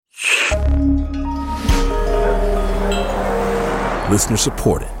Listener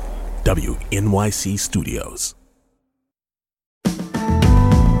supported. WNYC Studios.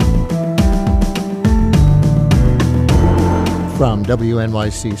 From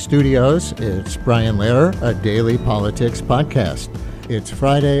WNYC Studios, it's Brian Lehrer, a daily politics podcast. It's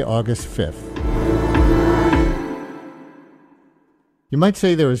Friday, August 5th. You might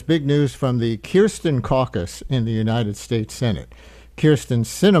say there was big news from the Kirsten Caucus in the United States Senate. Kirsten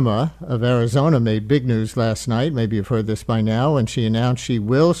Sinema of Arizona made big news last night. Maybe you've heard this by now, when she announced she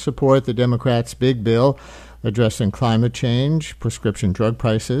will support the Democrats' big bill addressing climate change, prescription drug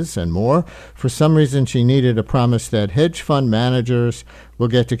prices, and more. For some reason, she needed a promise that hedge fund managers will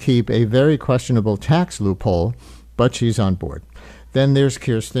get to keep a very questionable tax loophole, but she's on board. Then there's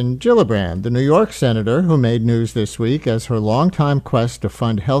Kirsten Gillibrand, the New York senator who made news this week as her longtime quest to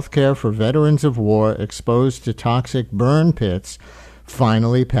fund health care for veterans of war exposed to toxic burn pits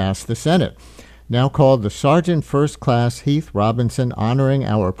finally passed the Senate. Now called the Sergeant First Class Heath Robinson Honoring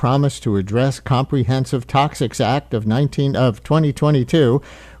Our Promise to Address Comprehensive Toxics Act of 2022,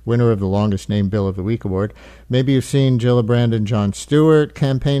 winner of the Longest Named Bill of the Week award. Maybe you've seen Gillibrand and Jon Stewart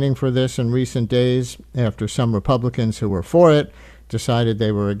campaigning for this in recent days after some Republicans who were for it decided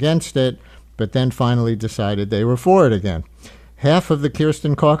they were against it, but then finally decided they were for it again. Half of the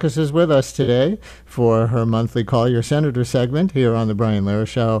Kirsten Caucus is with us today for her monthly Call Your Senator segment here on the Brian Lehrer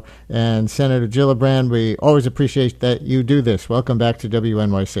Show. And Senator Gillibrand, we always appreciate that you do this. Welcome back to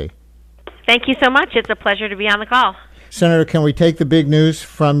WNYC. Thank you so much. It's a pleasure to be on the call. Senator, can we take the big news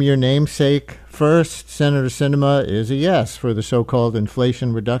from your namesake first? Senator Sinema is a yes for the so-called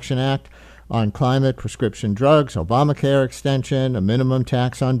Inflation Reduction Act on climate, prescription drugs, Obamacare extension, a minimum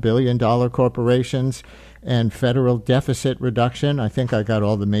tax on billion-dollar corporations, and federal deficit reduction. I think I got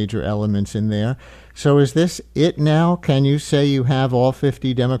all the major elements in there. So is this it now? Can you say you have all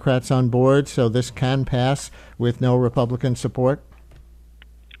 50 Democrats on board so this can pass with no Republican support?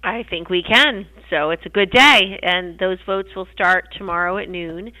 I think we can. So it's a good day, and those votes will start tomorrow at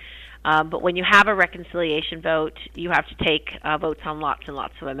noon. But when you have a reconciliation vote, you have to take votes on lots and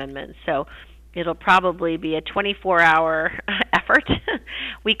lots of amendments. So it'll probably be a 24-hour effort.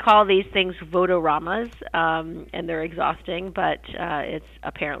 We call these things votoramas, and they're exhausting, but it's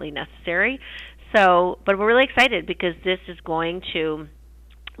apparently necessary. So, but we're really excited because this is going to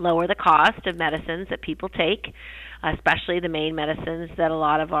lower the cost of medicines that people take, especially the main medicines that a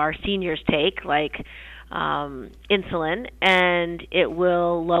lot of our seniors take, like insulin, and it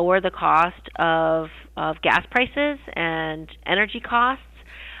will lower the cost of gas prices and energy costs,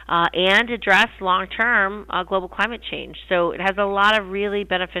 and address long-term global climate change. So it has a lot of really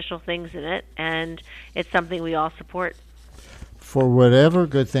beneficial things in it, and it's something we all support. For whatever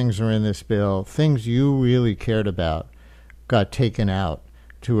good things are in this bill, things you really cared about got taken out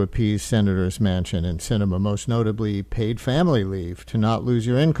to appease Senators Manchin and Sinema, most notably paid family leave to not lose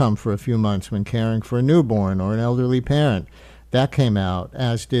your income for a few months when caring for a newborn or an elderly parent. That came out,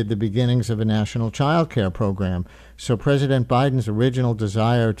 as did the beginnings of a national child care program. So President Biden's original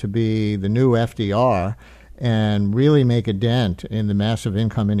desire to be the new FDR and really make a dent in the massive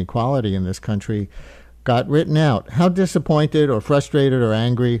income inequality in this country got written out. How disappointed or frustrated or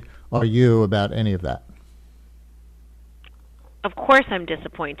angry are you about any of that? Of course I'm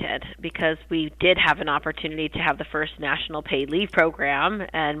disappointed, because we did have an opportunity to have the first national paid leave program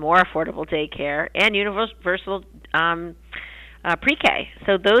and more affordable daycare and universal pre-K.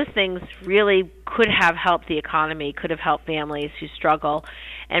 So those things really could have helped the economy, could have helped families who struggle,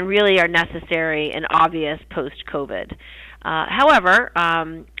 and really are necessary and obvious post-COVID. However,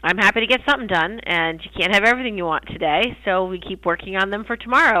 I'm happy to get something done, and you can't have everything you want today, so we keep working on them for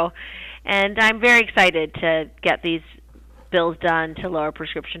tomorrow. And I'm very excited to get these bills done to lower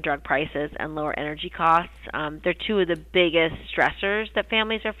prescription drug prices and lower energy costs. They're two of the biggest stressors that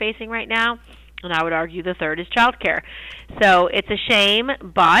families are facing right now, and I would argue the third is childcare. So it's a shame,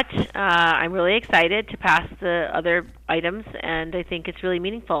 but I'm really excited to pass the other items, and I think it's really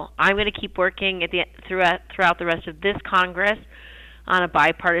meaningful. I'm going to keep working throughout the rest of this Congress on a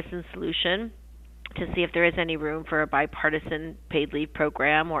bipartisan solution to see if there is any room for a bipartisan paid leave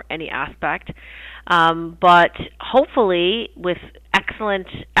program or any aspect. But hopefully, with excellent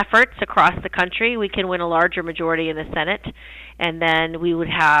efforts across the country, we can win a larger majority in the Senate, and then we would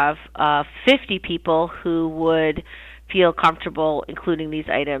have 50 people who would feel comfortable including these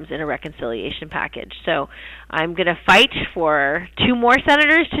items in a reconciliation package. So I'm going to fight for 2 more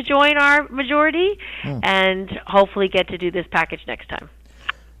senators to join our majority and hopefully get to do this package next time.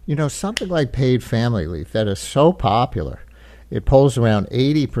 You know, something like paid family leave that is so popular, it polls around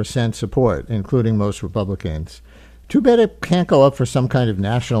 80% support, including most Republicans. Too bad it can't go up for some kind of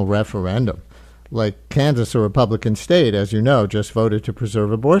national referendum. like Kansas, a Republican state, as you know, just voted to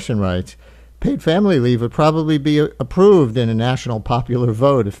preserve abortion rights. Paid family leave would probably be approved in a national popular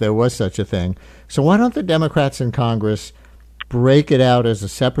vote if there was such a thing. So why don't the Democrats in Congress break it out as a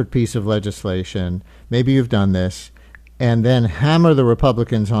separate piece of legislation? Maybe you've done this, and then hammer the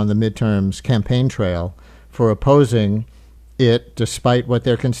Republicans on the midterms campaign trail for opposing it despite what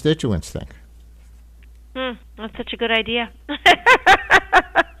their constituents think. That's such a good idea. I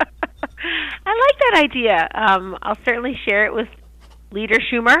like that idea. I'll certainly share it with Leader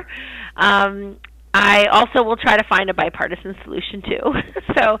Schumer. I also will try to find a bipartisan solution too.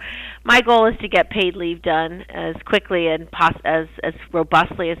 So my goal is to get paid leave done as quickly and as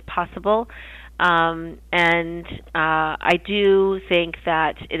robustly as possible. And I do think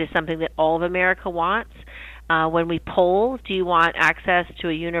that it is something that all of America wants. When we poll, do you want access to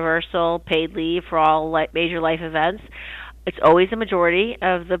a universal paid leave for all major life events? It's always a majority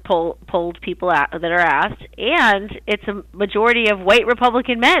of the polled people that are asked, and it's a majority of white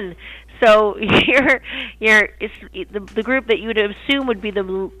Republican men. So the group that you would assume would be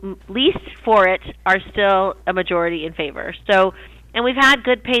the least for it are still a majority in favor. So, and we've had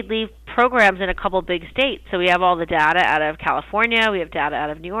good paid leave programs in a couple big states. So we have all the data out of California, we have data out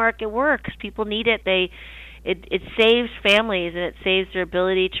of New York. It works. People need it. It saves families, and it saves their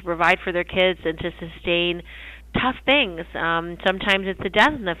ability to provide for their kids and to sustain tough things. Sometimes it's a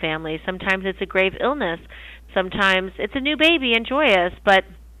death in the family. Sometimes it's a grave illness. Sometimes it's a new baby and joyous, but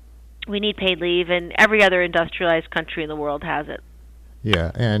we need paid leave, and every other industrialized country in the world has it.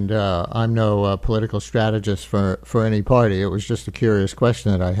 Yeah, and I'm no political strategist for any party. It was just a curious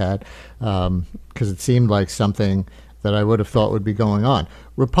question that I had because it seemed like something that I would have thought would be going on.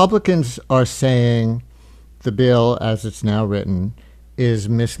 Republicans are saying the bill, as it's now written, is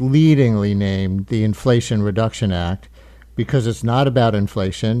misleadingly named the Inflation Reduction Act because it's not about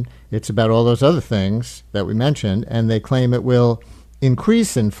inflation. It's about all those other things that we mentioned, and they claim it will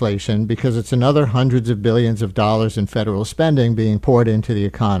increase inflation because it's another hundreds of billions of dollars in federal spending being poured into the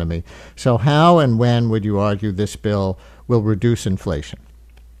economy. So how and when would you argue this bill will reduce inflation?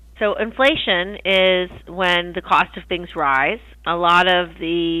 So inflation is when the cost of things rise. A lot of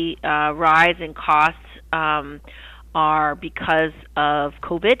the rise in costs are because of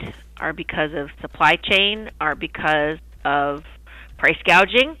COVID, are because of supply chain, are because of price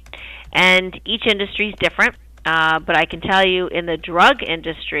gouging, and each industry is different. But I can tell you in the drug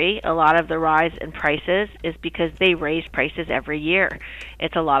industry, a lot of the rise in prices is because they raise prices every year.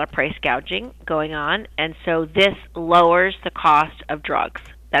 It's a lot of price gouging going on, and so this lowers the cost of drugs.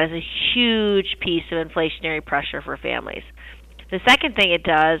 That is a huge piece of inflationary pressure for families. The second thing it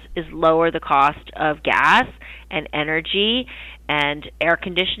does is lower the cost of gas and energy and air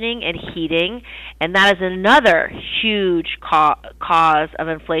conditioning and heating, and that is another huge cause of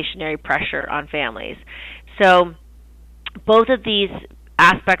inflationary pressure on families. So both of these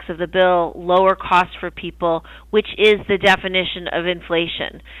aspects of the bill lower costs for people, which is the definition of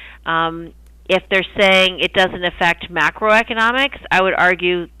inflation. If they're saying it doesn't affect macroeconomics, I would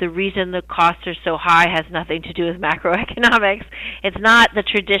argue the reason the costs are so high has nothing to do with macroeconomics. It's not the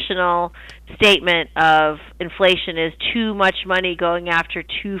traditional statement of inflation is too much money going after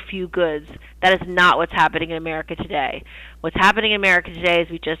too few goods. That is not what's happening in America today. What's happening in America today is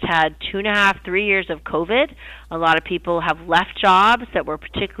we just had 2.5, 3 years of COVID. A lot of people have left jobs that were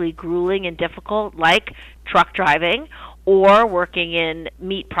particularly grueling and difficult, like truck driving or working in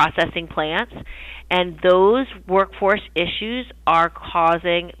meat processing plants. And those workforce issues are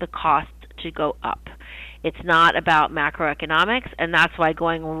causing the cost to go up. It's not about macroeconomics, and that's why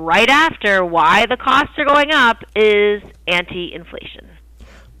going right after why the costs are going up is anti-inflation.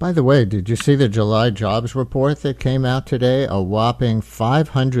 By the way, did you see the July jobs report that came out today? A whopping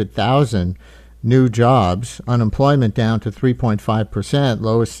 500,000 new jobs, unemployment down to 3.5%,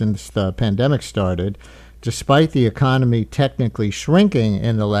 lowest since the pandemic started, despite the economy technically shrinking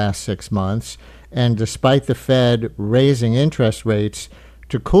in the last 6 months, and despite the Fed raising interest rates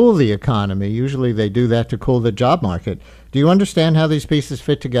to cool the economy. Usually they do that to cool the job market. Do you understand how these pieces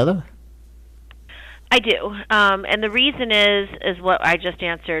fit together? I do. And the reason is what I just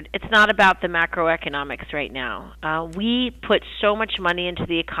answered. It's not about the macroeconomics right now. We put so much money into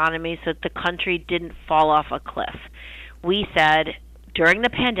the economy so that the country didn't fall off a cliff. We said during the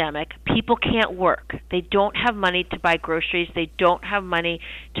pandemic, people can't work. They don't have money to buy groceries. They don't have money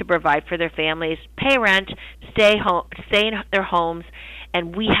to provide for their families, pay rent, stay in their homes,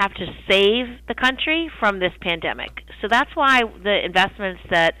 and we have to save the country from this pandemic. So that's why the investments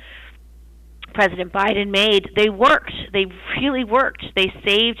that President Biden made, they worked. They really worked. They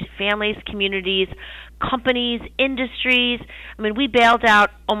saved families, communities, companies, industries. I mean, we bailed out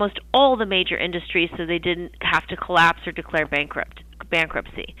almost all the major industries so they didn't have to collapse or declare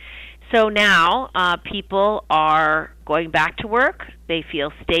bankruptcy. So now people are going back to work. They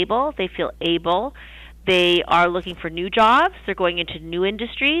feel stable. They feel able. They are looking for new jobs. They're going into new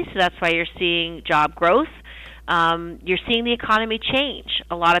industries. So that's why you're seeing job growth. You're seeing the economy change.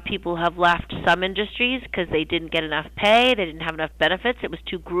 A lot of people have left some industries because they didn't get enough pay. They didn't have enough benefits. It was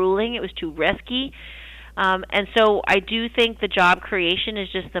too grueling. It was too risky. And so I do think the job creation is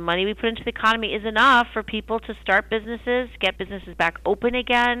just the money we put into the economy is enough for people to start businesses, get businesses back open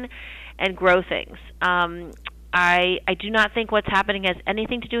again, and grow things. I do not think what's happening has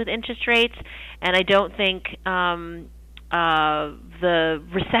anything to do with interest rates, and I don't think the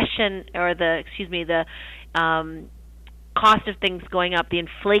recession or the cost of things going up, the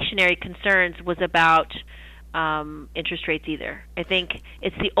inflationary concerns was about interest rates either. I think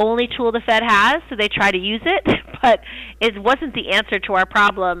it's the only tool the Fed has, so they try to use it, but it wasn't the answer to our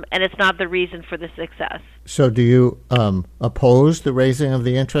problem, and it's not the reason for the success. So do you oppose the raising of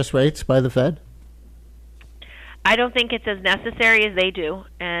the interest rates by the Fed? I don't think it's as necessary as they do,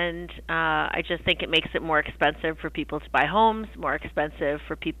 and I just think it makes it more expensive for people to buy homes, more expensive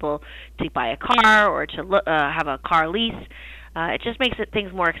for people to buy a car or to have a car lease. It just makes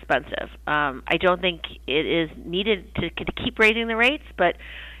things more expensive. I don't think it is needed to keep raising the rates, but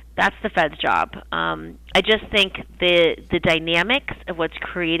that's the Fed's job. I just think the dynamics of what's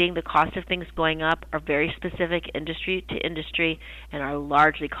creating the cost of things going up are very specific industry to industry and are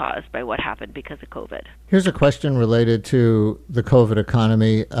largely caused by what happened because of COVID. Here's a question related to the COVID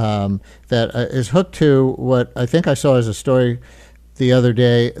economy that is hooked to what I think I saw as a story the other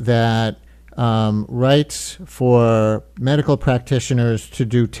day that rights for medical practitioners to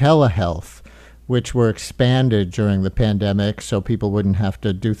do telehealth, which were expanded during the pandemic so people wouldn't have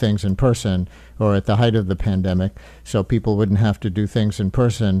to do things in person, or at the height of the pandemic, so people wouldn't have to do things in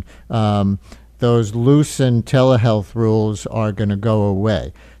person. Those loosened telehealth rules are going to go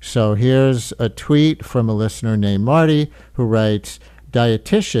away. So here's a tweet from a listener named Marty who writes,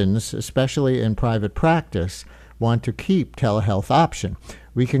 dietitians, especially in private practice, want to keep telehealth option.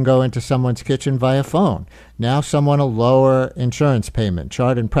 We can go into someone's kitchen via phone. Now someone will lower insurance payment.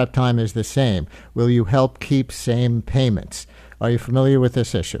 Chart and prep time is the same. Will you help keep same payments? Are you familiar with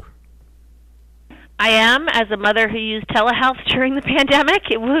this issue? I am, as a mother who used telehealth during the pandemic.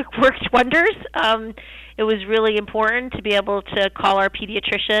 It worked wonders. It was really important to be able to call our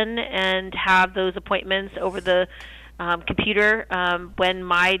pediatrician and have those appointments over the computer. When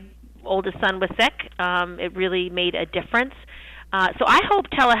my oldest son was sick, it really made a difference. So I hope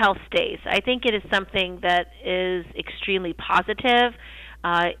telehealth stays. I think it is something that is extremely positive.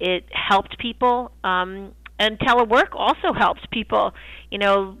 It helped people, and telework also helps people. You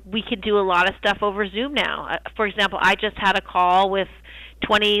know, we can do a lot of stuff over Zoom now. For example, I just had a call with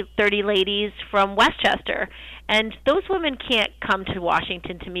 20, 30 ladies from Westchester, and those women can't come to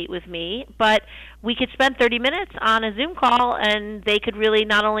Washington to meet with me, but we could spend 30 minutes on a Zoom call, and they could really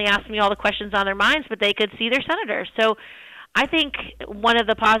not only ask me all the questions on their minds, but they could see their senator. So I think one of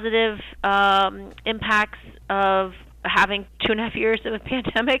the positive impacts of having 2.5 years of a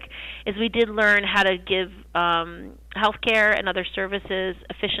pandemic is we did learn how to give healthcare and other services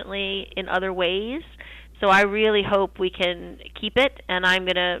efficiently in other ways. So I really hope we can keep it, and I'm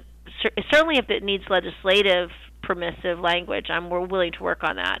going to certainly, if it needs legislative permissive language, we're willing to work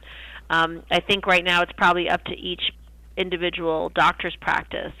on that. I think right now it's probably up to each individual doctor's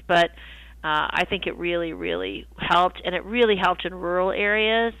practice, but I think it really, really helped, and it really helped in rural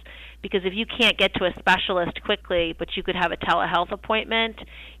areas, because if you can't get to a specialist quickly, but you could have a telehealth appointment,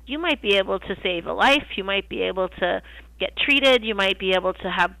 you might be able to save a life, you might be able to get treated, you might be able to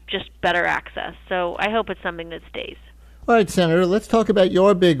have just better access. So I hope it's something that stays. All right, Senator, let's talk about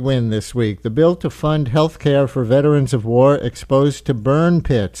your big win this week, the bill to fund health care for veterans of war exposed to burn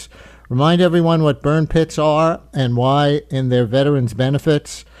pits. Remind everyone what burn pits are and why in their veterans'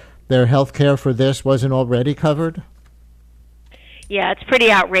 benefits their health care for this wasn't already covered? Yeah, it's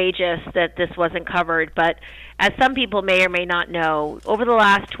pretty outrageous that this wasn't covered, but as some people may or may not know, over the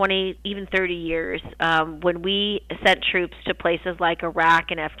last 20, even 30 years, when we sent troops to places like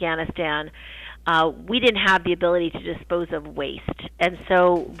Iraq and Afghanistan, we didn't have the ability to dispose of waste. And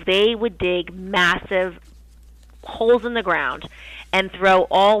so they would dig massive holes in the ground, and throw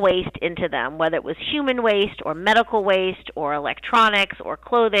all waste into them, whether it was human waste or medical waste or electronics or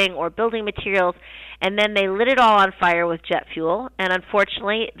clothing or building materials, and then they lit it all on fire with jet fuel, and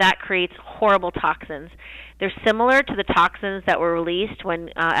unfortunately that creates horrible toxins. They're similar to the toxins that were released when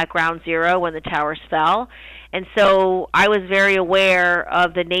at Ground Zero when the towers fell. And so I was very aware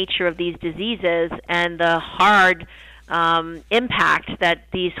of the nature of these diseases and the hard impact that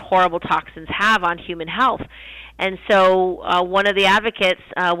these horrible toxins have on human health. And so one of the advocates,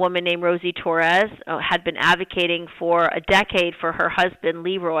 a woman named Rosie Torres, had been advocating for a decade for her husband,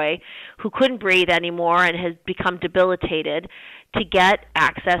 Leroy, who couldn't breathe anymore and has become debilitated, to get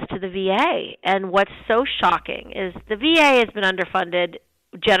access to the VA. And what's so shocking is the VA has been underfunded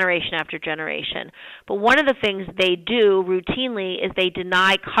generation after generation. But one of the things they do routinely is they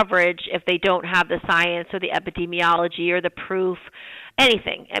deny coverage if they don't have the science or the epidemiology or the proof,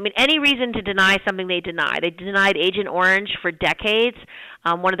 anything. I mean, any reason to deny something they deny. They denied Agent Orange for decades.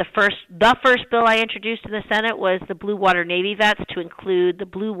 The first bill I introduced in the Senate was the Blue Water Navy vets, to include the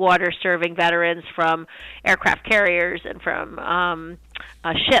blue water serving veterans from aircraft carriers and from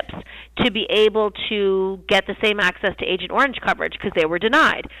ships, to be able to get the same access to Agent Orange coverage because they were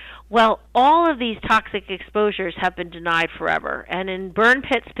denied. Well, all of these toxic exposures have been denied forever. And in burn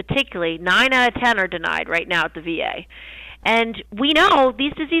pits particularly, 9 out of 10 are denied right now at the VA. And we know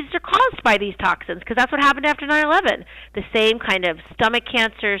these diseases are caused by these toxins because that's what happened after 9/11. The same kind of stomach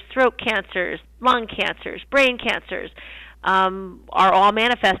cancers, throat cancers, lung cancers, brain cancers are all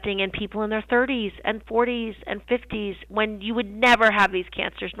manifesting in people in their 30s and 40s and 50s when you would never have these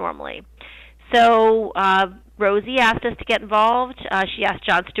cancers normally. So Rosie asked us to get involved. She asked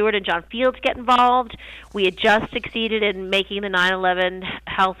Jon Stewart and John Field to get involved. We had just succeeded in making the 9/11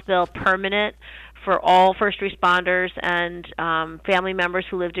 health bill permanent for all first responders and family members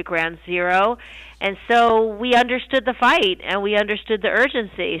who lived at Ground Zero. And so we understood the fight and we understood the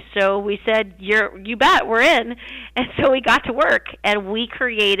urgency. So we said, you bet, we're in. And so we got to work. And we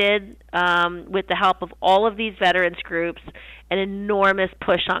created, with the help of all of these veterans groups, an enormous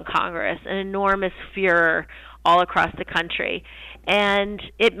push on Congress, an enormous furor all across the country. And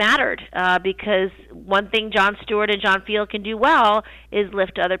it mattered because one thing Jon Stewart and John Field can do well is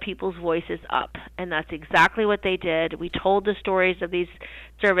lift other people's voices up. And that's exactly what they did. We told the stories of these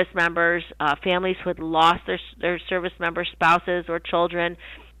service members, families who had lost their service members, spouses or children,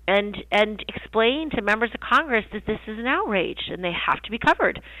 and explained to members of Congress that this is an outrage and they have to be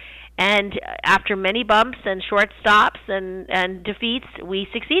covered. And after many bumps and short stops and defeats, we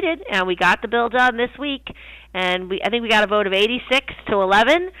succeeded, and we got the bill done this week. And I think we got a vote of 86 to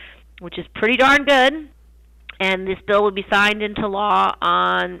 11, which is pretty darn good. And this bill will be signed into law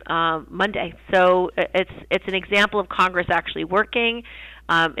on Monday. So it's an example of Congress actually working.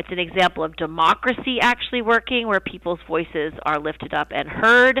 It's an example of democracy actually working, where people's voices are lifted up and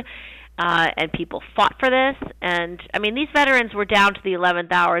heard. And people fought for this. And, I mean, these veterans were down to the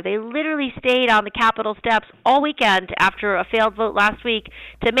 11th hour. They literally stayed on the Capitol steps all weekend after a failed vote last week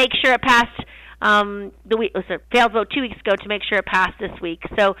to make sure it passed. Failed vote 2 weeks ago to make sure it passed this week.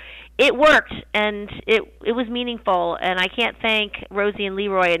 So it worked, and it was meaningful. And I can't thank Rosie and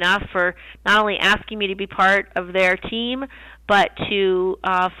Leroy enough for not only asking me to be part of their team, but to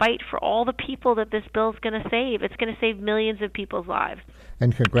fight for all the people that this bill is going to save. It's going to save millions of people's lives.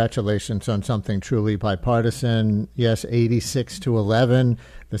 And congratulations on something truly bipartisan. Yes, 86 to 11,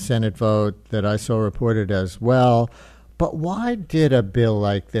 the Senate vote that I saw reported as well. But why did a bill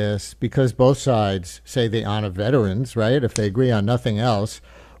like this, because both sides say they honor veterans, right, if they agree on nothing else,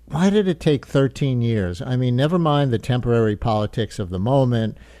 why did it take 13 years? I mean, never mind the temporary politics of the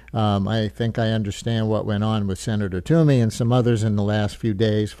moment. I think I understand what went on with Senator Toomey and some others in the last few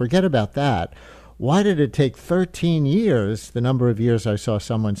days. Forget about that. Why did it take 13 years, the number of years I saw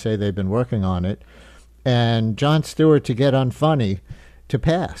someone say they've been working on it, and Jon Stewart to get unfunny to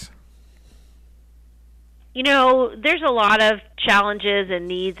pass? You know, there's a lot of challenges and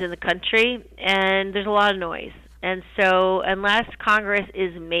needs in the country, and there's a lot of noise. And so unless Congress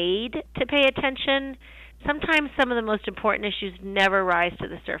is made to pay attention, sometimes some of the most important issues never rise to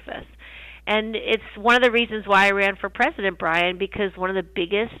the surface. And it's one of the reasons why I ran for president, Brian, because one of the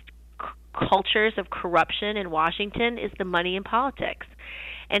biggest cultures of corruption in Washington is the money in politics.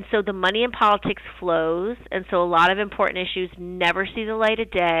 And so the money in politics flows, and so a lot of important issues never see the light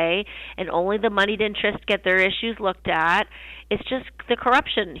of day, and only the moneyed interests get their issues looked at. It's just the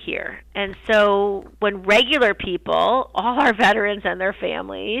corruption here. And so when regular people, all our veterans and their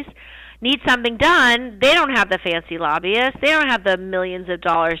families, need something done, they don't have the fancy lobbyists. They don't have the millions of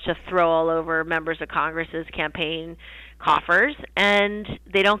dollars to throw all over members of Congress's campaign coffers, and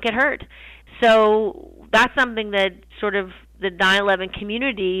they don't get heard. So that's something that sort of the 9/11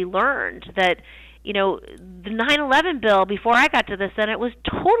 community learned that, you know, the 9/11 bill before I got to the Senate was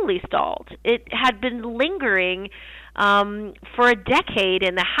totally stalled. It had been lingering for a decade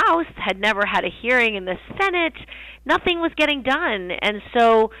in the House, had never had a hearing in the Senate. Nothing was getting done. And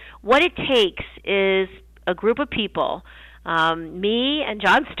so what it takes is a group of people, me and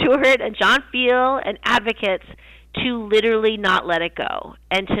Jon Stewart and John Feal and advocates, to literally not let it go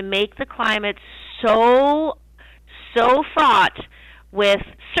and to make the climate so fraught with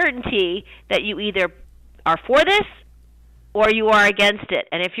certainty that you either are for this or you are against it.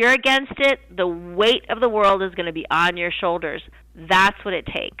 And if you're against it, the weight of the world is going to be on your shoulders. That's what it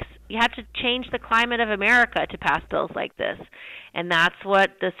takes. You have to change the climate of America to pass bills like this. And that's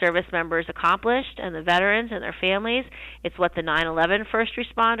what the service members accomplished, and the veterans and their families. It's what the 9/11 first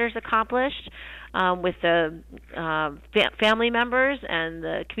responders accomplished with the family members and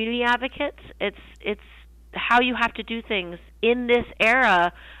the community advocates. It's how you have to do things in this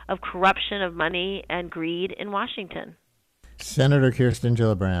era of corruption of money and greed in Washington. Senator Kirsten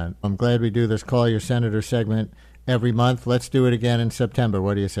Gillibrand, I'm glad we do this Call Your Senator segment every month. Let's do it again in September.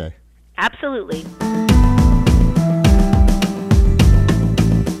 What do you say? Absolutely.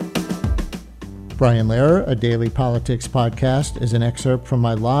 Brian Lehrer, a daily politics podcast, is an excerpt from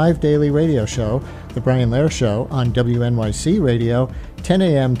my live daily radio show, The Brian Lehrer Show, on WNYC Radio, 10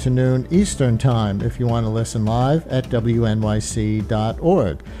 a.m. to noon Eastern Time, if you want to listen live at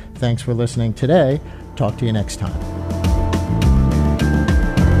WNYC.org. Thanks for listening today. Talk to you next time.